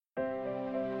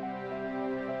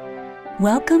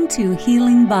Welcome to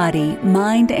Healing Body,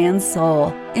 Mind, and Soul,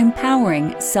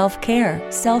 empowering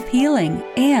self-care, self-healing,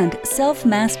 and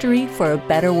self-mastery for a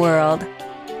better world.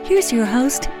 Here's your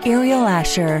host, Ariel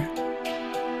Asher.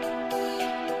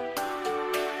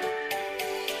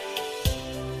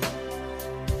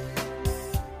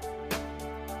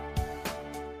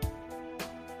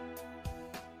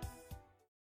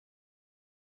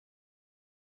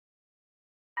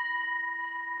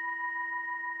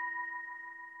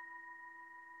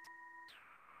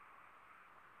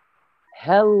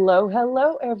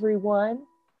 Hello, everyone.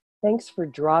 Thanks for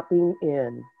dropping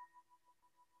in.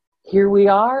 Here we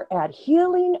are at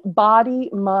Healing Body,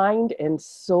 Mind, and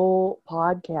Soul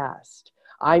podcast.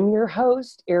 I'm your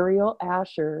host, Ariel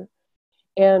Asher,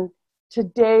 and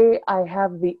today I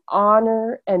have the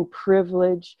honor and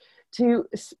privilege to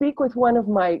speak with one of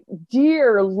my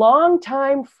dear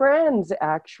longtime friends,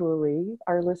 actually.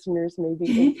 Our listeners may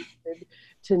be interested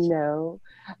to know.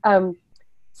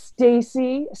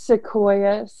 Stacy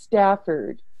Sequoia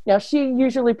Stafford. Now, she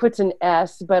usually puts an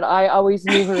S, but I always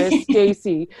knew her as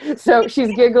Stacy. So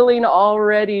she's giggling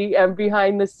already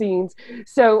behind the scenes.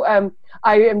 So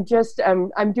I am just,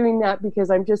 I'm doing that because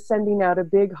I'm just sending out a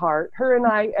big heart. Her and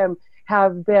I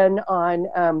have been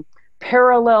on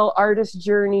parallel artist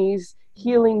journeys,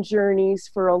 healing journeys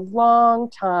for a long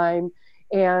time.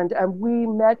 And we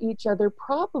met each other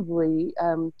probably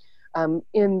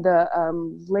in the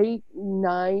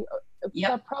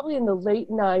probably in the late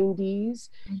 90s,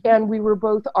 and we were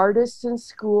both artists in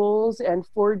schools and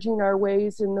forging our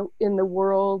ways in the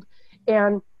world.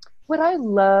 And what I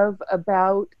love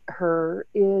about her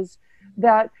is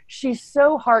that she's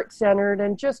so heart-centered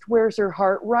and just wears her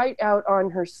heart right out on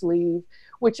her sleeve,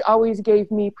 which always gave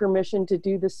me permission to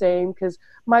do the same, because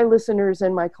my listeners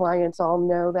and my clients all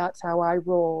know that's how I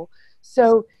roll.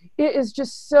 So it is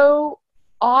just so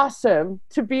awesome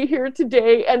to be here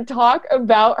today and talk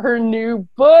about her new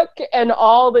book and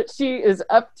all that she is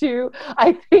up to.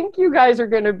 I think you guys are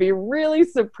going to be really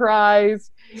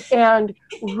surprised and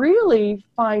really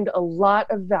find a lot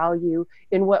of value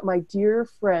in what my dear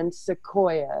friend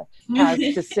Sequoia has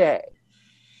to say.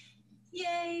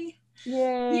 Yay.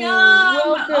 Yay. Yum.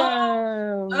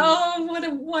 Welcome. Oh, what a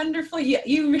wonderful,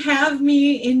 you have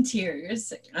me in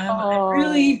tears. I'm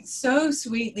really so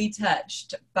sweetly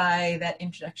touched by that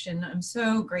introduction. I'm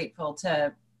so grateful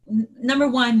to, number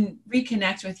one,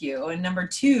 reconnect with you, and number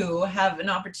two, have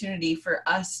an opportunity for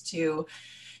us to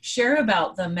share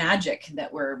about the magic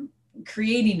that we're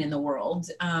creating in the world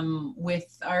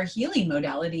with our healing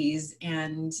modalities.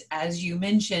 And as you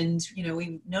mentioned,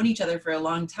 we've known each other for a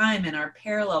long time, and our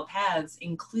parallel paths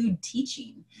include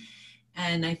teaching.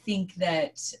 And I think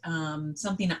that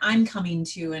something I'm coming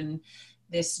to in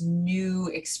this new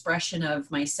expression of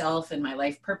myself and my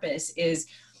life purpose is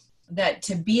that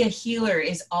to be a healer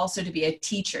is also to be a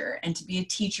teacher, and to be a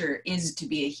teacher is to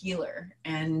be a healer.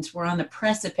 And we're on the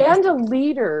precipice. And a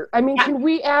leader. I mean, can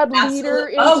we add leader?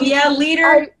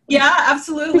 Leader. Yeah,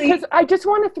 absolutely. Because I just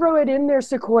want to throw it in there,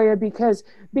 Sequoia, because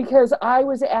I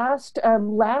was asked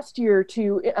last year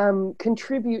to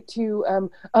contribute to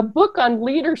a book on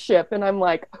leadership, and I'm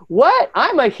like, what?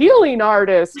 I'm a healing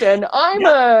artist, and I'm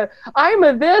a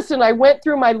this, and I went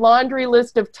through my laundry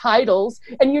list of titles,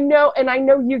 and and I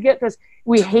know you get this.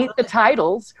 We hate the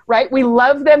titles, right? We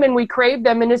love them and we crave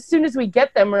them, and as soon as we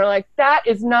get them, we're like, that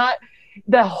is not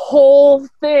the whole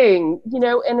thing, and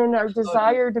in our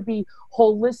desire to be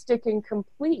holistic and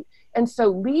complete. And so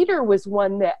leader was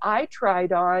one that I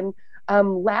tried on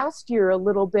last year a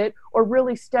little bit, or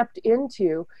really stepped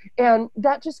into. And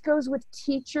that just goes with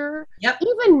teacher,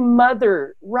 even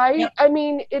mother, right? Yep. I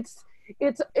mean, it's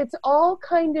all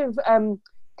kind of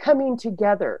coming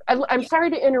together. I'm sorry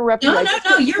to interrupt you.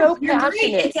 No, you're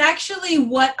great. It's actually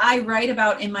what I write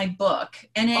about in my book.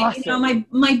 And awesome.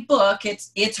 My book,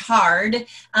 it's hard.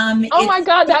 My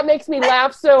God, that makes me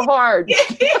laugh so hard.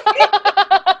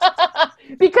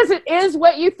 Because it is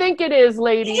what you think it is,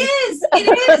 lady. It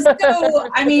is.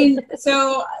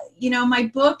 So,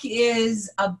 my book is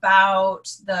about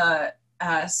the,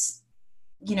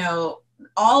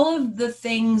 all of the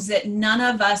things that none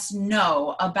of us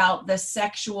know about the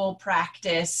sexual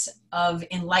practice of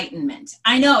enlightenment.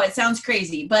 I know it sounds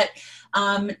crazy, but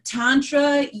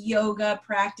Tantra yoga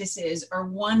practices are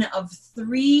one of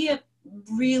three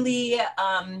really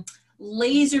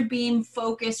laser beam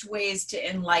focused ways to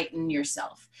enlighten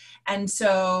yourself. And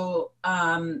so,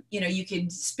 you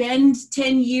could spend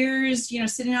 10 years,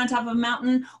 sitting on top of a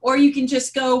mountain, or you can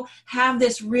just go have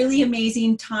this really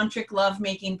amazing tantric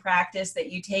lovemaking practice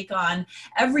that you take on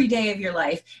every day of your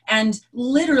life. And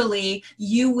literally,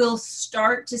 you will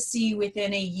start to see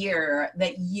within a year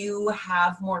that you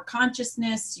have more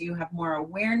consciousness, you have more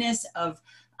awareness of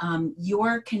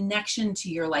your connection to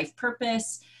your life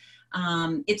purpose.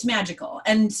 It's magical.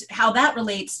 And how that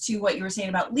relates to what you were saying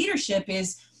about leadership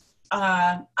is,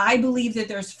 I believe that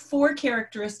there's 4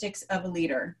 characteristics of a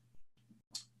leader: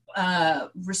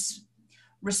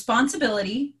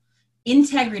 responsibility,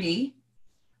 integrity,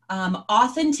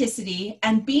 authenticity,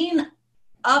 and being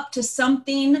up to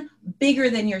something bigger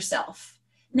than yourself.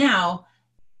 Now,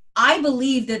 I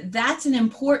believe that that's an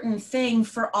important thing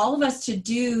for all of us to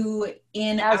do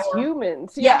as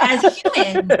humans. As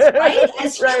humans, right?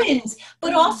 As Right. humans,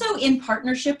 but also in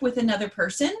partnership with another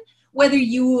person. Whether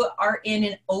you are in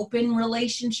an open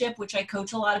relationship, which I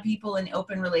coach a lot of people in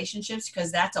open relationships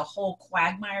because that's a whole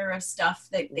quagmire of stuff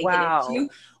that they Wow. get into,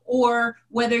 or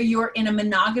whether you're in a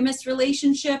monogamous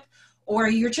relationship or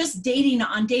you're just dating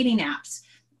on dating apps,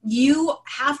 you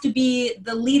have to be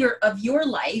the leader of your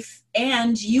life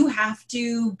and you have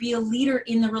to be a leader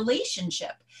in the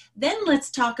relationship. Then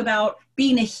let's talk about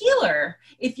being a healer.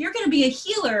 If you're going to be a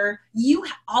healer, you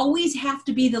always have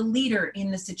to be the leader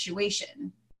in the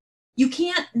situation. You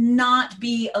can't not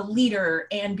be a leader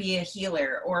and be a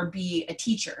healer or be a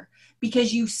teacher,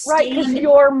 because you stand. Right, because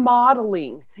you're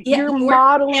modeling. Yeah, you're you're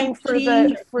modeling for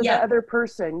the yeah. other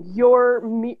person. You're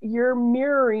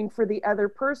mirroring for the other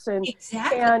person.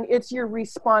 Exactly. And it's your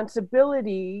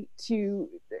responsibility to,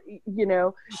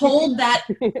 hold that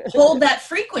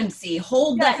frequency,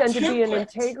 hold yes, that and template. to be in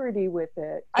integrity with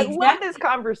it. Exactly. I love this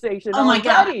conversation. Oh my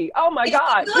already. God. Oh my It's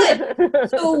God. Good.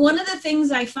 So one of the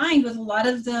things I find with a lot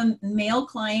of the male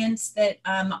clients that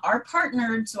are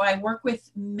partnered, so I work with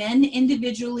men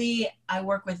individually, I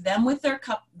work with them with their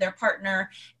partner,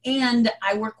 and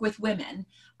I work with women.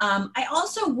 I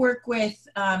also work with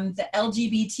the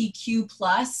LGBTQ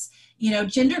plus.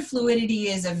 Gender fluidity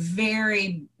is a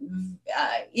very,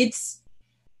 it's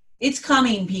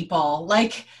coming, people.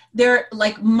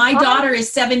 My daughter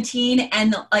is 17,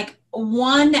 and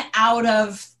 1 out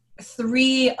of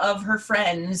 3 of her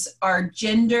friends are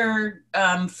gender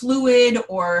fluid,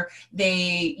 or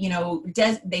they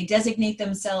they designate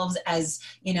themselves as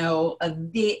a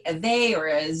they or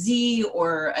a z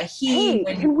or a he.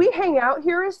 Hey, can we hang out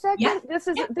here a second? Yeah. This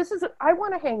is I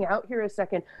want to hang out here a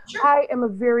second. Sure. I am a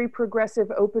very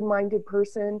progressive, open-minded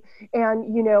person, and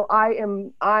I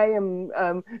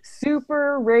am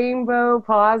super rainbow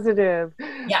positive.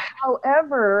 Yeah.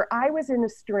 However, I was in a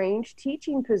strange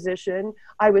teaching position.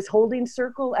 I was holding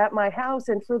circle at my house,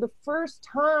 and for the first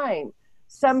time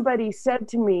somebody said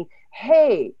to me,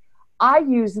 "Hey, I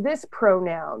use this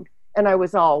pronoun." And I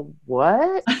was all,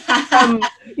 what?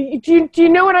 Do you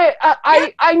know what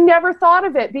I never thought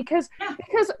of it because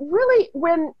really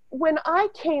when I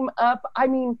came up, I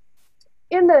mean,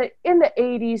 in the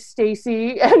 80s,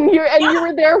 Stacy, and you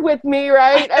were there with me,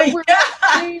 right?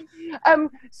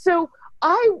 So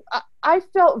I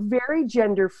felt very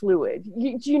gender fluid,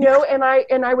 and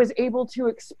I was able to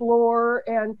explore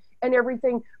and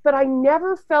everything, but I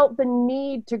never felt the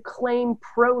need to claim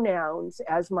pronouns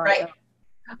as my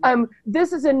own.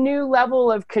 This is a new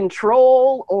level of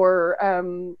control, or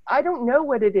I don't know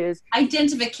what it is.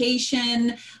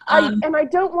 Identification. And I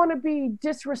don't want to be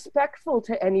disrespectful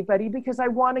to anybody because I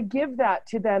want to give that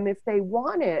to them if they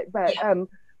want it.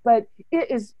 But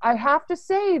it is, I have to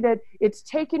say that it's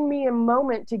taken me a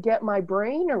moment to get my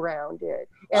brain around it.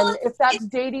 And if that's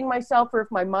dating myself, or if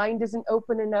my mind isn't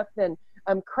open enough, then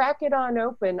crack it on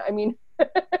open. I mean,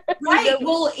 right.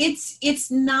 Well, it's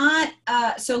not,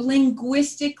 so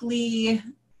linguistically,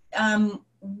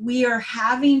 we are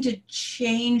having to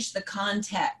change the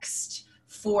context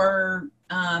for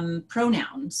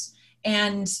pronouns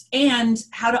and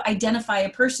how to identify a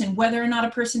person, whether or not a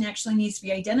person actually needs to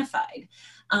be identified.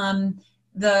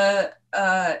 This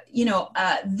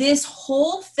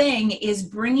whole thing is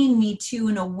bringing me to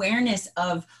an awareness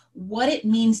of what it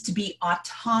means to be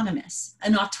autonomous,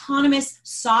 an autonomous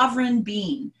sovereign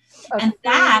being. And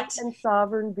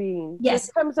sovereign being. Yes.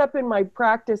 It comes up in my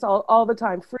practice all the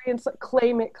time. Free and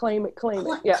claim it.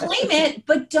 Yeah. Claim it,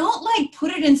 but don't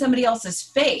put it in somebody else's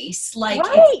face right.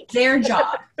 It's their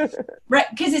job. Right?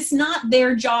 Because it's not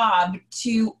their job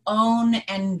to own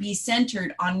and be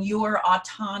centered on your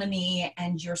autonomy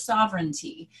and your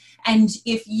sovereignty. And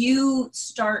if you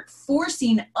start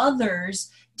forcing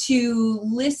others to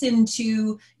listen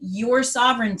to your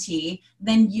sovereignty,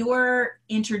 then you're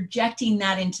interjecting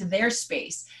that into their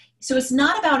space. So it's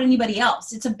not about anybody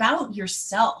else. It's about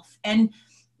yourself. And,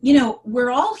 you know, we're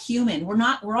all human. We're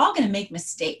all going to make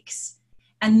mistakes.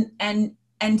 And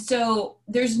so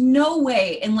there's no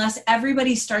way, unless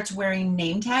everybody starts wearing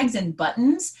name tags and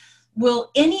buttons,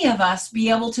 will any of us be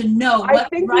able to know what I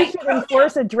think we should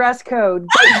enforce a dress code.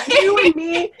 But you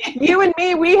and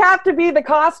me, we have to be the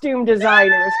costume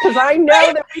designers, because I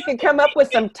know that we can come up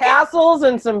with some tassels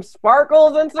and some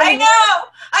sparkles and some. I know.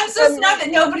 I'm so sad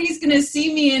that nobody's going to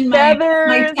see me in my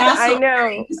feathers. tassel I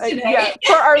know. Yeah.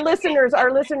 For our listeners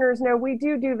know we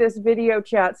do this video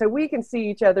chat, so we can see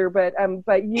each other, but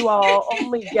you all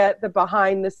only get the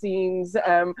behind the scenes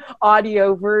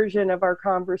audio version of our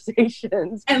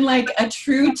conversations. And like a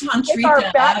true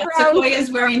tantrika, Sequoia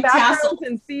is wearing tassels.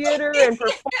 In theater and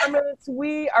performance,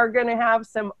 we are going to have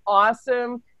some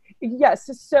awesome. Yes.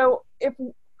 So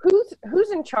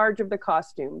who's in charge of the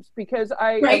costumes? Because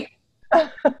right. Right.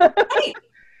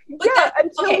 Yeah,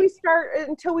 until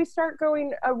we start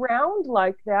going around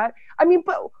like that. I mean,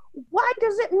 but why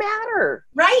does it matter?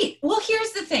 Right. Well,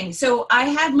 here's the thing. So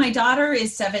my daughter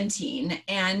is 17,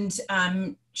 and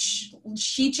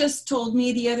she just told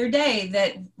me the other day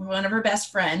that one of her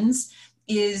best friends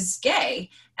is gay,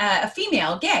 a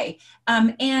female gay.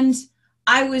 And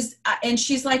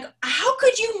she's like, how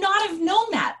could you not have known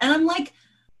that? And I'm like,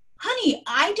 honey,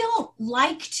 I don't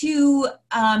like to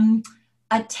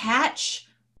attach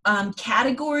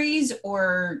categories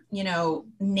or, you know,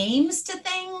 names to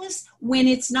things when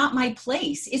it's not my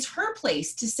place. It's her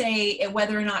place to say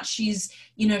whether or not she's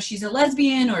a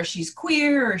lesbian, or she's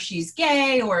queer, or she's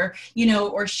gay, or, you know,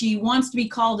 or she wants to be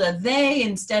called a they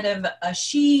instead of a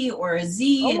she or a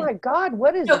z. Oh my God,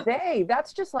 what is they?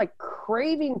 That's just like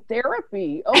craving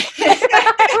therapy. Okay.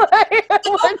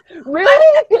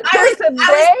 Really? There's a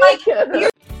they?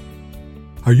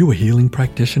 Are you a healing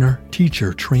practitioner,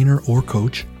 teacher, trainer, or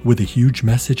coach with a huge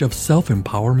message of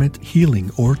self-empowerment,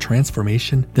 healing, or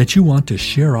transformation that you want to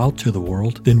share out to the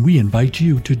world? Then we invite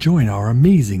you to join our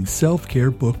amazing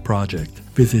self-care book project.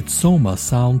 Visit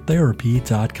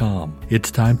somasoundtherapy.com.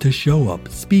 It's time to show up,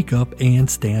 speak up, and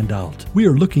stand out. We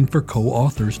are looking for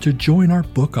co-authors to join our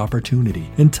book opportunity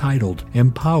entitled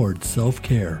Empowered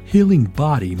Self-Care, Healing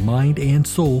Body, Mind, and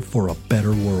Soul for a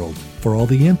Better World. For all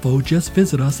the info, just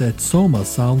visit us at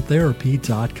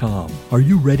somasoundtherapy.com. Are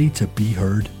you ready to be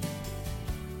heard?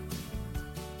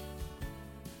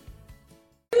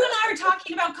 You and I were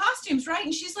talking about costumes, right?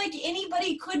 And she's like,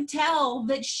 anybody could tell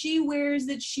that she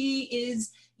is,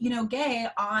 you know, gay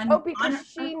on. Oh, because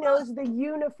she knows the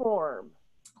uniform.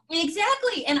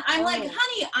 Exactly. And I'm like,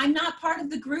 honey, I'm not part of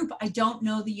the group. I don't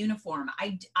know the uniform.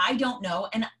 I don't know.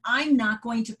 And I'm not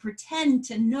going to pretend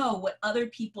to know what other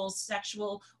people's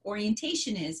sexual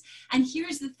orientation is. And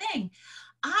here's the thing.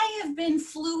 I have been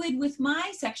fluid with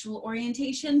my sexual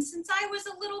orientation since I was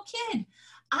a little kid.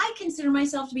 I consider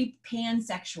myself to be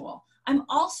pansexual. I'm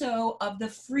also of the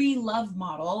free love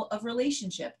model of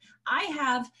relationship. I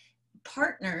have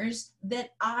partners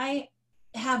that I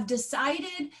have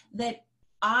decided that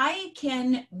I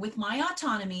can, with my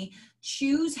autonomy,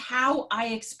 choose how I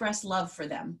express love for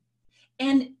them.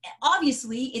 And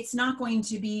obviously, it's not going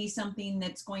to be something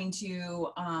that's going to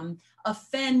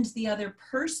offend the other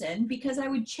person, because I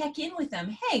would check in with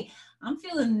them. Hey, I'm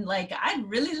feeling like I'd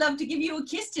really love to give you a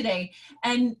kiss today.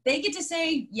 And they get to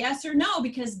say yes or no,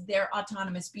 because they're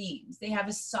autonomous beings. They have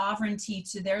a sovereignty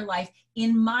to their life.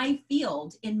 In my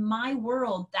field, in my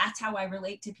world, that's how I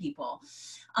relate to people.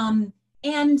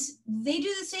 And they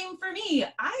do the same for me.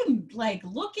 I'm like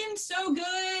looking so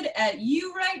good at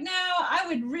you right now. I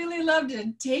would really love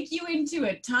to take you into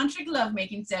a tantric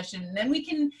lovemaking session, and then we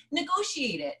can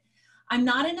negotiate it. I'm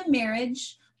not in a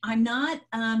marriage. I'm not,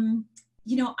 I'm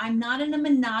not in a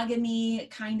monogamy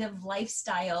kind of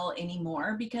lifestyle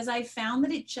anymore, because I found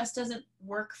that it just doesn't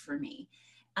work for me.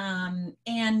 And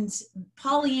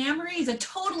polyamory is a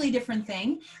totally different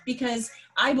thing, because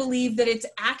I believe that it's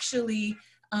actually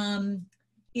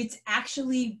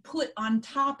put on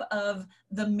top of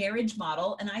the marriage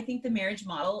model. And I think the marriage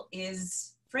model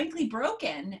is frankly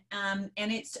broken. And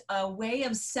it's a way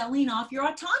of selling off your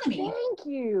autonomy. Thank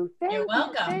you. You're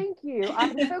welcome. Thank you.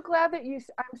 I'm so glad that you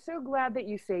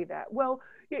say that. Well,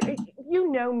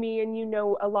 you know me, and you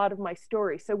know a lot of my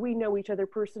story. So we know each other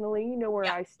personally. You know where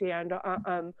I stand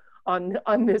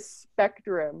on this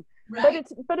spectrum. Right.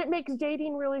 But it makes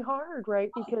dating really hard, right?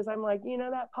 Because I'm like,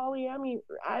 that polyamory,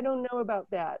 I don't know about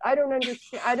that. I don't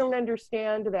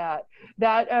understand that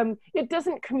it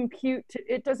doesn't compute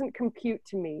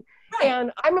to me.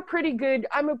 And I'm a pretty good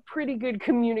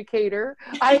communicator.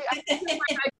 I feel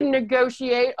like I can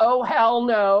negotiate. Oh hell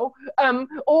no,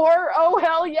 or oh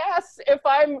hell yes, if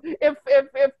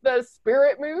the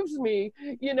spirit moves me,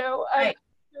 you know. Right.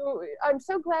 So I'm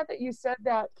so glad that you said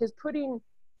that,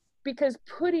 because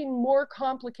putting more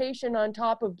complication on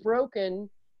top of broken,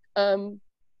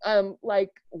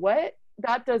 like what?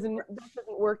 That doesn't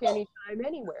work anytime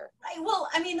anywhere. Well,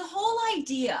 I mean, the whole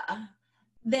idea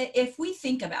that if we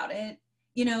think about it,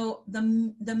 you know,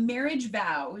 the marriage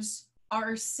vows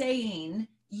are saying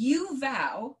you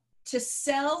vow to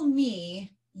sell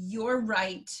me your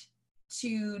right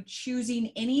to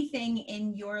choosing anything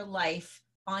in your life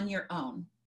on your own.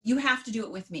 You have to do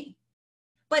it with me.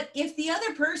 But if the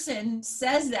other person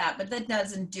says that, but that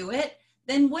doesn't do it,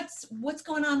 then what's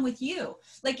going on with you?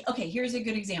 Like, okay, here's a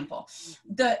good example.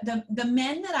 The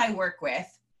men that I work with,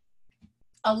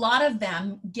 a lot of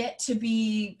them get to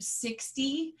be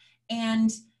 60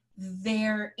 and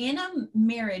they're in a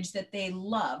marriage that they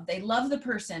love. They love the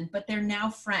person, but they're now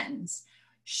friends.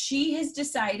 She has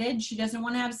decided she doesn't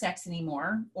want to have sex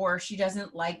anymore, or she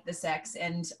doesn't like the sex.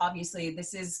 And obviously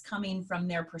this is coming from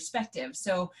their perspective.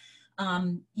 So,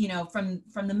 you know, from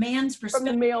the man's perspective,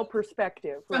 from the male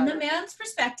perspective, from right. the man's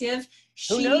perspective,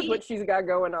 who knows what she's got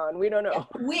going on? We don't know.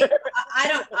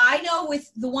 I know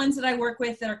with the ones that I work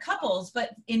with that are couples,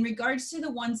 but in regards to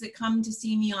the ones that come to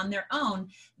see me on their own,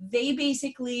 they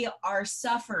basically are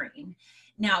suffering.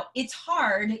 Now, it's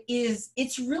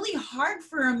really hard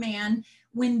for a man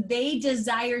when they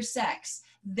desire sex.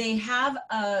 They have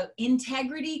a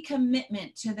integrity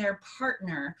commitment to their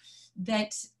partner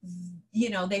that, you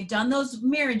know, they've done those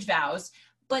marriage vows,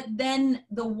 but then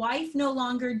the wife no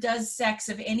longer does sex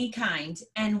of any kind.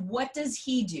 And what does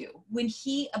he do when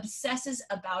he obsesses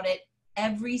about it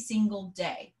every single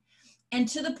day? And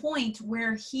to the point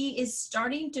where he is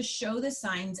starting to show the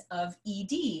signs of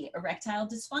ED, erectile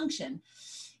dysfunction.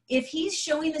 If he's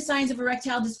showing the signs of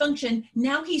erectile dysfunction,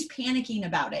 now he's panicking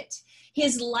about it.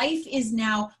 His life is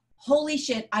now, holy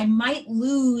shit, I might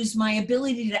lose my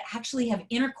ability to actually have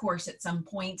intercourse at some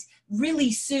point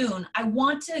really soon. I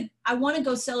want to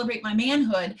go celebrate my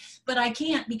manhood, but I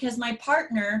can't because my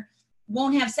partner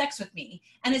won't have sex with me.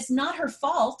 And it's not her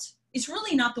fault. It's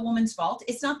really not the woman's fault.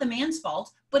 It's not the man's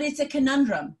fault, but it's a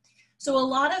conundrum. So a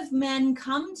lot of men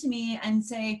come to me and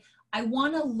say, I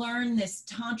want to learn this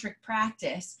tantric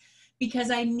practice because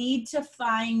I need to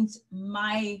find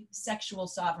my sexual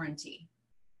sovereignty.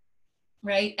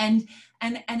 Right? And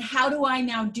how do I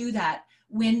now do that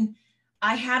when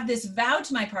I have this vow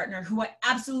to my partner who I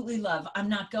absolutely love? I'm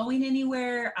not going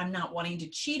anywhere. I'm not wanting to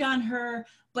cheat on her,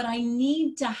 but I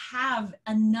need to have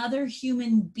another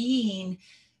human being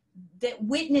that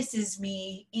witnesses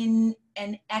me in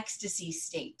an ecstasy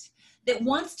state, that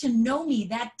wants to know me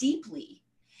that deeply.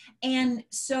 And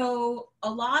so a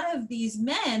lot of these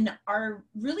men are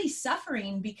really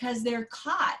suffering because they're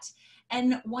caught.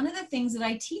 And one of the things that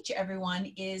I teach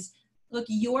everyone is, look,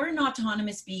 you're an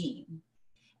autonomous being,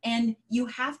 and you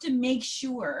have to make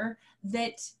sure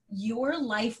that your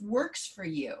life works for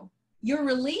you. Your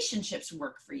relationships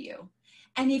work for you.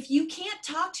 And if you can't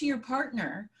talk to your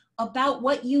partner about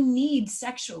what you need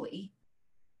sexually,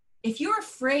 if you're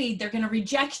afraid they're going to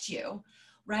reject you,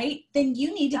 right, then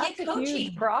you need to get coaching. That's a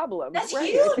huge problem. That's right.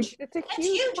 huge. It's a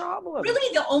huge problem.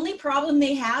 Really, the only problem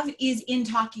they have is in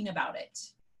talking about it.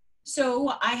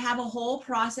 So I have a whole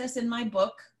process in my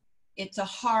book. It's a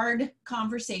hard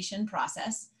conversation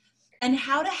process, and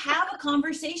how to have a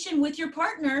conversation with your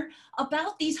partner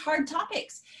about these hard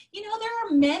topics. You know, there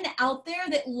are men out there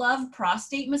that love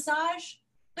prostate massage,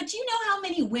 but do you know how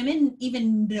many women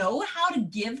even know how to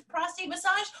give prostate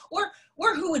massage, or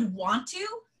who would want to?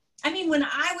 I mean, when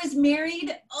I was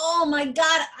married, oh my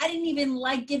God, I didn't even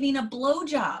like giving a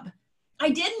blowjob. I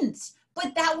didn't.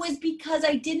 But that was because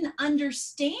I didn't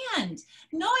understand.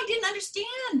 No, I didn't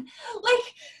understand.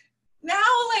 Like, now,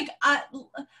 like, I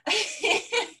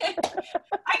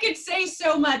could say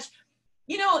so much.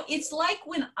 You know, it's like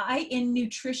when in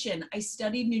nutrition, I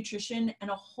studied nutrition,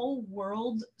 and a whole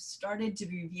world started to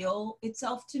reveal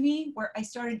itself to me, where I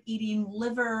started eating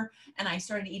liver, and I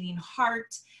started eating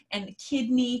heart and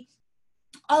kidney.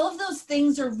 All of those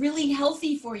things are really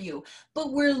healthy for you,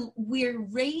 but we're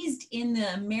raised in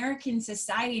the American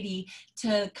society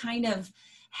to kind of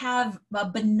have a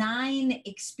benign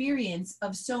experience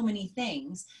of so many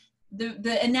things.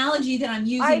 The analogy that I'm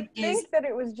using I think that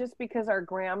it was just because our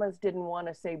grandmas didn't want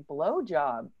to say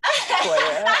blowjob.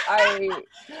 Sequoia. I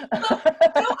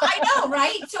know,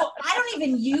 right? So I don't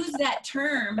even use that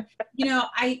term.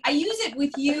 I use it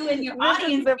with you and your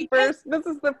audience. This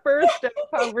is the first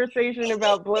conversation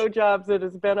about blowjobs that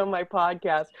has been on my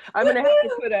podcast. I'm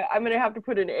gonna have to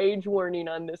put an age warning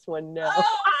on this one now.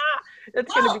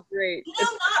 That's gonna be great.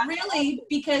 Not really,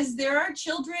 because there are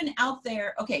children out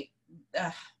there. Okay.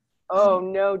 Oh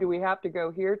no, do we have to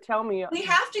go here? Tell me. We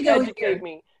have to go educate here.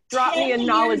 me. Drop me a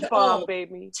knowledge bomb,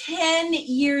 baby. 10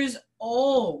 years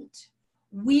old.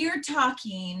 We're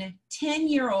talking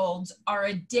 10-year-olds are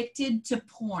addicted to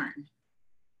porn.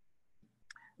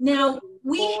 Now,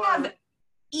 we have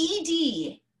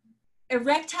ED,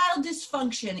 erectile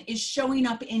dysfunction, is showing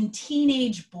up in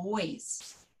teenage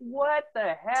boys. What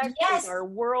the heck is our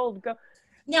world go?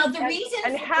 Now, the reason...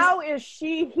 And how is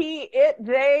she, he, it,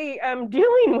 they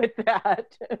dealing with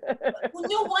that? Well,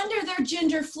 no wonder they're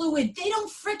gender fluid. They don't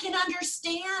freaking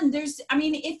understand.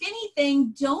 If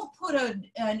anything, don't put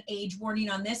an age warning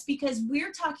on this, because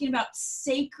we're talking about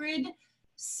sacred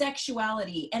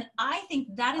sexuality. And I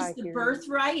think that is the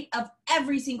birthright of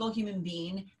every single human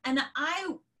being. And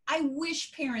I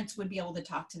wish parents would be able to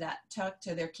talk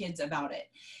to their kids about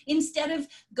it, instead of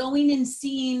going and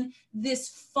seeing this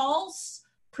false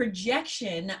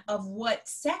projection of what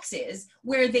sex is,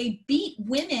 where they beat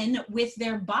women with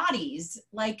their bodies.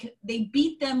 Like, they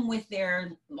beat them with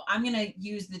their, I'm going to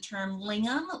use the term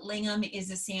lingam. Lingam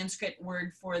is a Sanskrit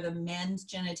word for the men's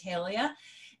genitalia,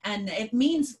 and it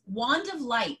means wand of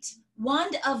light.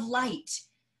 Wand of light.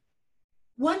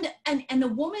 And the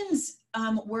woman's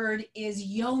word is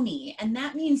yoni, and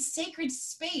that means sacred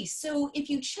space. So if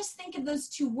you just think of those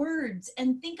two words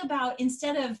and think about,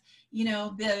 instead of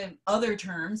the other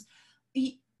terms,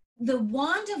 the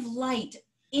wand of light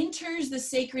enters the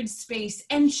sacred space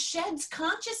and sheds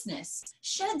consciousness,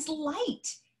 sheds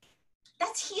light.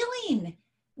 That's healing.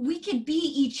 We could be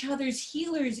each other's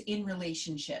healers in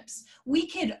relationships. We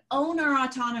could own our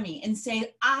autonomy and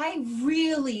say, I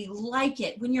really like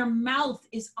it when your mouth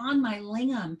is on my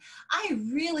lingam. I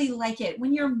really like it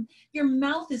when your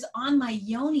mouth is on my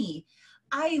yoni.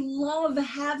 I love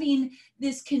having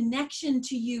this connection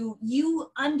to you.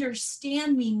 You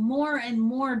understand me more and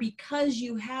more because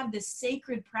you have this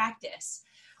sacred practice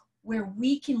where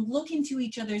we can look into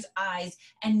each other's eyes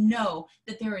and know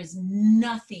that there is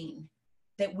nothing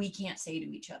that we can't say to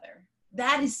each other.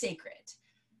 That is sacred.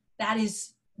 That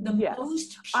is the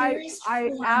most purest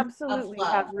I absolutely of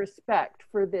love. Have respect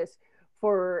for this,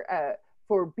 for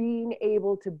being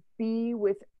able to be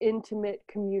with intimate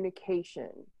communication,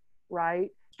 right?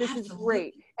 This Absolutely. Is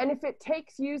great. And if it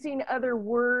takes using other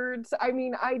words, that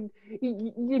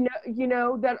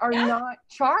are not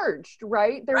charged,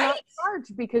 right? They're not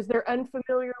charged because they're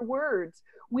unfamiliar words.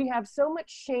 We have so much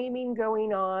shaming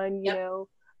going on,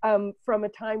 from a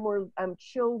time where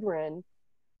children,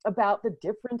 about the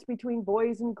difference between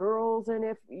boys and girls, and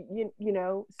if you're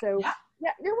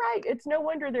right. It's no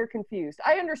wonder they're confused.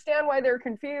 I understand why they're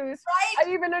confused. Right.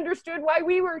 I even understood why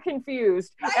we were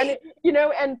confused. Right. And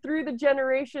and through the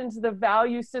generations, the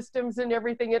value systems and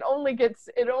everything, it only gets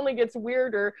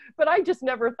weirder. But I just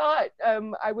never thought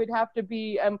I would have to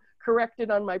be corrected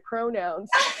on my pronouns.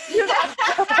 Totally.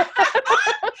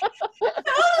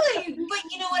 But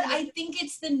you know what? I think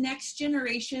it's the next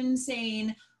generation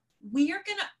saying, we are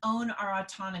going to own our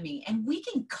autonomy, and we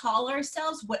can call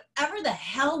ourselves whatever the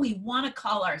hell we want to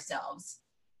call ourselves.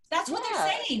 That's what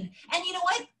they're saying. And you know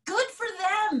what? Good for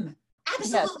them.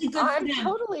 Absolutely good for them. I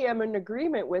totally am in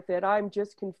agreement with it. I'm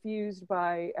just confused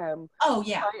by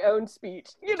my own speech.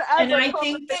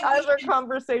 As our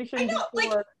conversation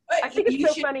before. I think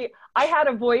it's so funny. I had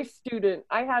a voice student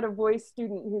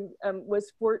who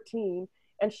was 14,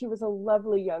 and she was a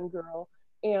lovely young girl.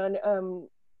 And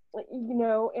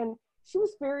and she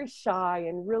was very shy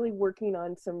and really working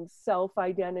on some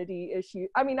self-identity issues.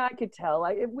 I mean, I could tell.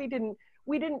 We didn't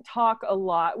talk a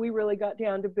lot. We really got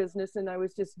down to business, and I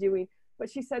was just doing. But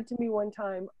she said to me one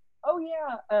time, "Oh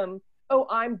yeah, I'm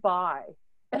bi,"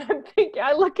 and I'm thinking.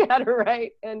 I look at her,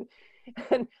 right, and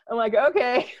I'm like,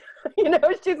 okay.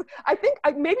 I think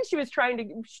maybe she was trying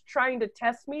to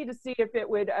test me to see if it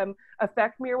would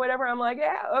affect me or whatever. I'm like,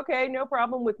 yeah, okay, no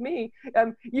problem with me.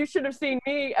 You should have seen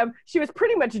me. She was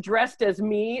pretty much dressed as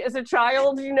me as a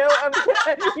child, and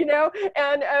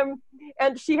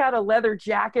she had a leather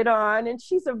jacket on, and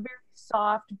she's a very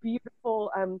soft,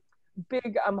 beautiful,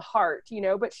 big heart,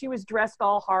 but she was dressed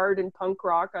all hard and punk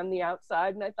rock on the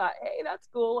outside, and I thought, hey, that's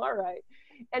cool, all right.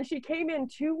 And she came in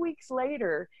 2 weeks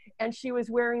later, and she was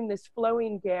wearing this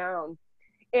flowing gown,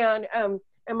 and I'm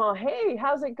all, hey,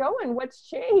 how's it going? What's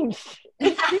changed?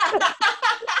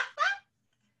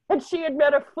 and she had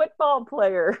met a football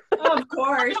player. Of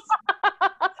course.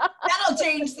 That'll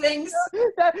change things.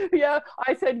 Yeah,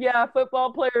 I said, yeah,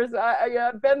 football players,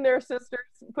 I've been there, sisters.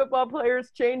 Football players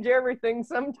change everything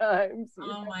sometimes.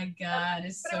 Oh my God.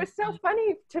 It was so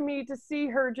funny to me to see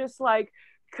her just like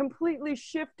completely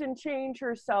shift and change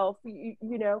herself, you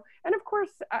know. And of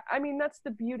course, I mean, that's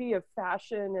the beauty of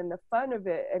fashion and the fun of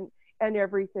it and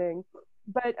everything.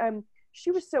 But she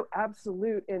was so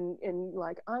absolute in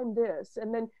like, I'm this,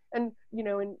 and then, and you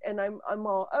know, and I'm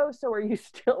all, oh, so are you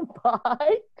still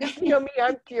bi? You know me,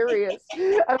 I'm curious.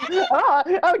 Give me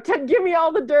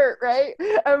all the dirt, right?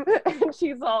 And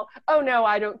she's all, oh no,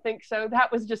 I don't think so.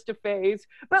 That was just a phase.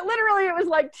 But literally, it was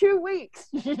like 2 weeks.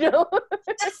 You know.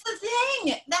 That's the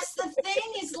thing. That's the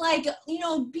thing. Is like, you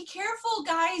know, be careful,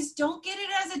 guys. Don't get it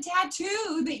as a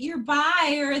tattoo that you're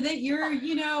bi or that you're,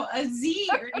 you know, a Z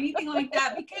or anything like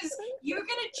that, because you're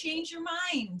gonna change your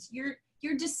mind. You're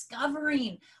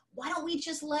discovering. Why don't we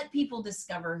just let people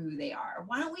discover who they are?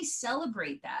 Why don't we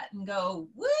celebrate that and go,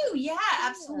 woo, yeah,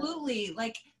 absolutely.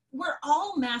 Like, we're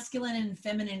all masculine and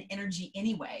feminine energy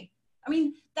anyway. I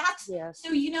mean, that's,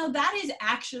 so, you know, that is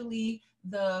actually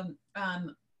the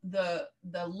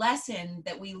lesson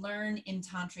that we learn in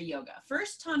Tantra Yoga.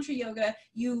 First, Tantra Yoga,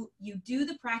 you do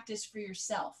the practice for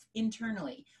yourself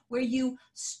internally, where you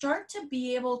start to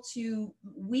be able to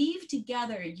weave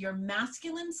together your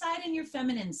masculine side and your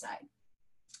feminine side.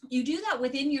 You do that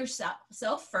within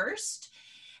yourself first,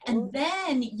 and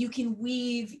then you can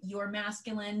weave your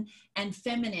masculine and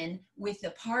feminine with a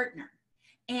partner.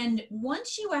 And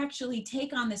once you actually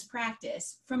take on this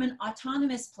practice from an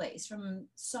autonomous place, from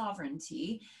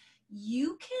sovereignty,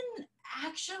 you can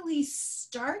actually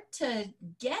start to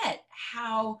get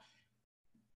how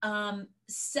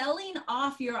selling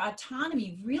off your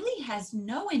autonomy really has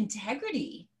no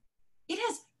integrity. It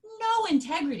has no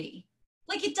integrity.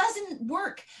 Like, it doesn't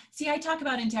work. See, I talk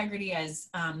about integrity as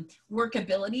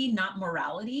workability, not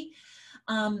morality.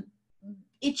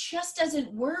 It just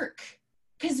doesn't work.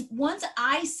 Because once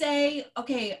I say,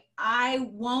 okay, I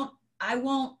won't,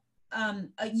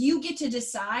 you get to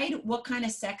decide what kind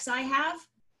of sex I have,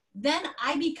 then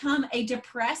I become a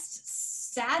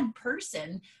depressed, sad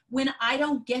person when I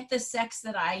don't get the sex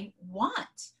that I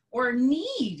want or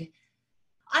need.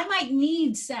 I might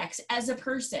need sex as a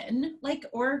person, like,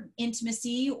 or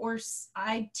intimacy, or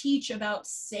I teach about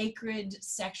sacred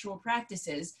sexual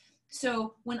practices.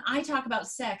 So when I talk about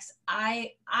sex,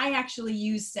 I actually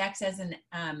use sex as an,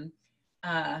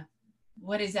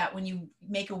 what is that when you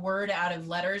make a word out of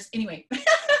letters? Anyway,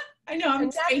 I know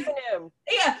I'm acronym.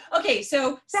 Yeah. Okay.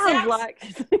 So sounds sex, like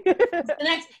the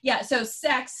next. Yeah. So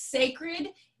sex, sacred,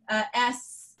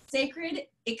 sacred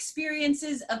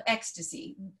experiences of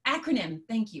ecstasy. Acronym.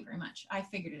 Thank you very much. I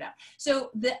figured it out. So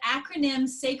the acronym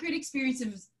Sacred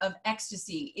Experiences of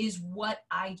Ecstasy is what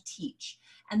I teach.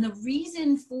 And the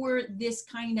reason for this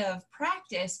kind of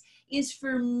practice is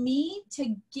for me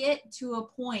to get to a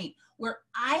point where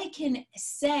I can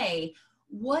say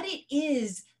what it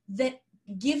is that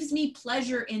gives me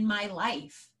pleasure in my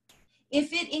life.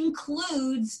 If it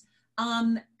includes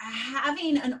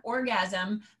having an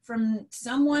orgasm from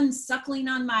someone suckling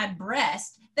on my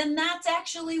breast, then that's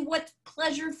actually what's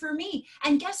pleasure for me.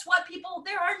 And guess what, people?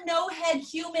 There are no head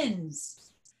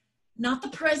humans. Not the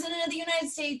president of the United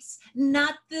States,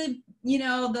 not the, you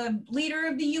know, the leader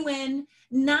of the UN,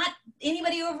 not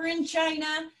anybody over in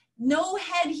China. No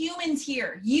head humans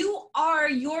here. You are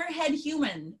your head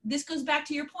human. This goes back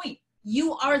to your point.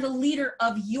 You are the leader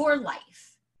of your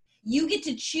life. You get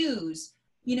to choose.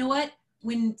 You know what?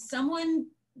 When someone,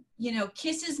 you know,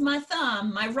 kisses my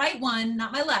thumb, my right one,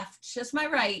 not my left, just my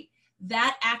right,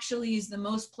 that actually is the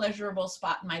most pleasurable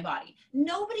spot in my body.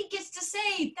 Nobody gets to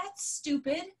say that's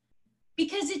stupid,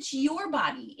 because it's your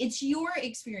body. It's your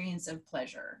experience of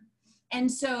pleasure. And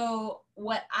so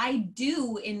what I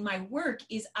do in my work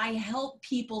is I help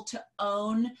people to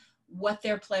own what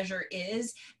their pleasure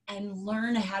is and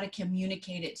learn how to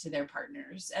communicate it to their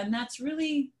partners. And that's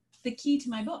really the key to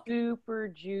my book. Super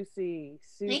juicy,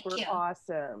 super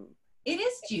awesome. It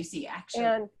is juicy, actually.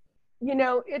 And, you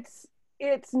know, it's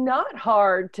not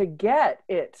hard to get.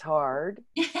 It's hard.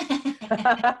 It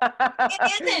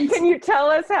isn't. Can you tell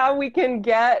us how we can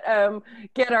get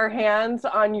our hands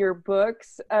on your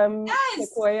books, Yes.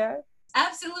 Sequoia?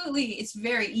 Absolutely. It's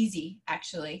very easy,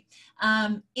 actually.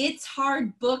 It's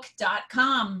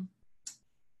hardbook.com.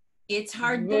 It's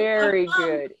hardbook.com. Very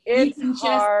good. It's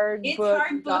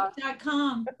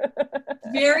hardbook.com.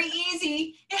 Very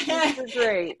easy. Super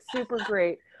great. Super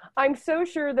great. I'm so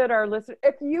sure that our listeners,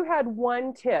 if you had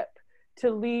one tip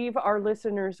to leave our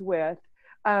listeners with,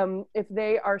 if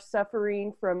they are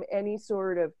suffering from any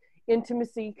sort of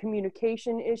intimacy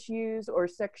communication issues or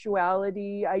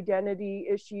sexuality identity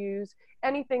issues,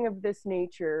 anything of this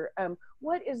nature,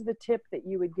 what is the tip that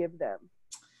you would give them?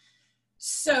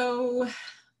 So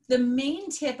the main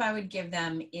tip I would give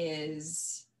them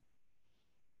is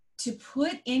to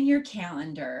put in your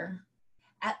calendar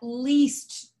at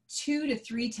least 2 to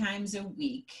 3 times a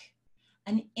week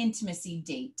an intimacy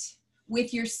date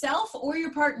with yourself or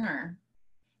your partner.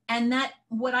 And that,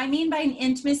 what I mean by an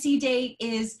intimacy date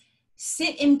is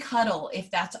sit and cuddle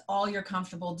if that's all you're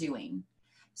comfortable doing.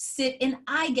 Sit in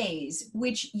eye gaze,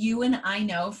 which you and I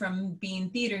know from being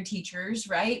theater teachers,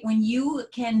 right? When you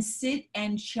can sit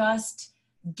and just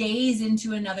gaze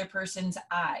into another person's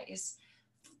eyes,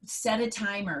 set a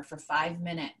timer for 5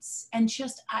 minutes and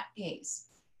just eye gaze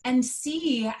and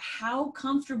see how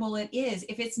comfortable it is.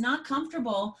 If it's not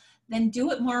comfortable, then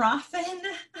do it more often,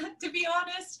 to be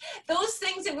honest. Those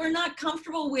things that we're not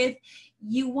comfortable with,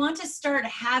 you want to start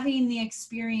having the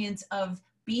experience of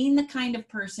being the kind of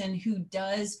person who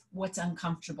does what's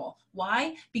uncomfortable.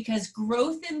 Why? Because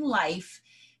growth in life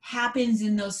happens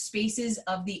in those spaces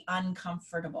of the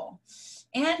uncomfortable.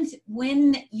 And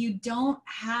when you don't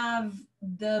have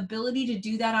the ability to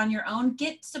do that on your own,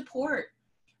 get support.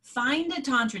 Find a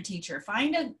Tantra teacher,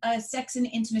 find a sex and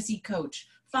intimacy coach,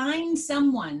 find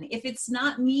someone. If it's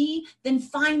not me, then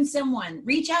find someone.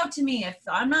 Reach out to me. If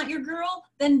I'm not your girl,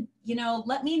 then,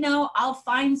 let me know. I'll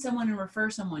find someone and refer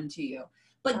someone to you.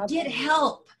 But Absolutely. Get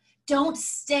help. Don't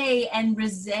stay and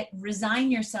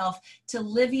resign yourself to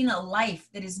living a life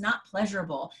that is not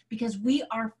pleasurable, because we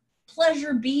are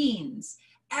pleasure beings.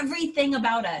 Everything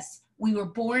about us, we were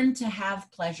born to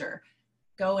have pleasure.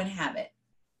 Go and have it.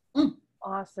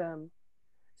 Awesome.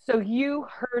 So you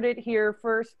heard it here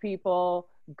first, people.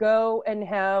 Go and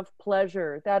have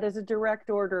pleasure. That is a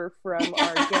direct order from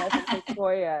our guest,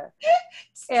 Sequoia.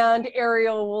 And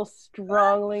Ariel will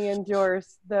strongly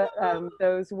endorse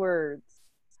those words.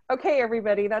 Okay,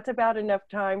 everybody, that's about enough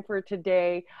time for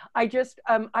today.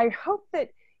 I hope that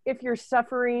if you're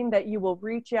suffering, that you will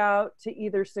reach out to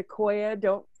either Sequoia.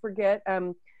 Don't forget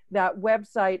that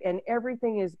website, and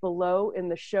everything is below in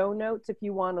the show notes if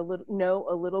you want to know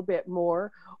a little bit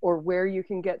more, or where you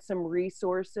can get some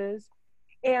resources.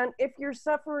 And if you're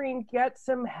suffering, get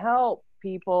some help,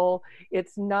 people.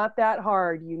 It's not that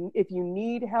hard. If you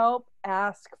need help,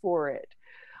 ask for it.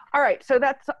 All right, so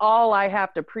that's all I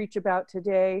have to preach about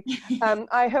today.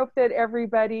 I hope that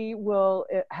everybody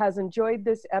has enjoyed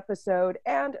this episode,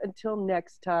 and until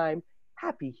next time,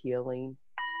 happy healing.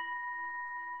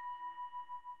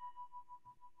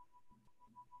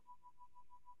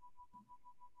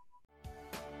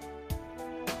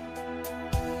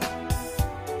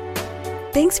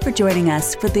 Thanks for joining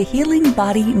us for the Healing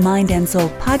Body, Mind, and Soul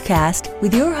podcast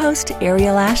with your host,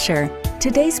 Ariel Asher.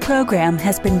 Today's program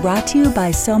has been brought to you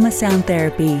by Soma Sound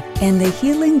Therapy and the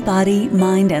Healing Body,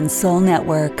 Mind, and Soul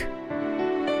Network.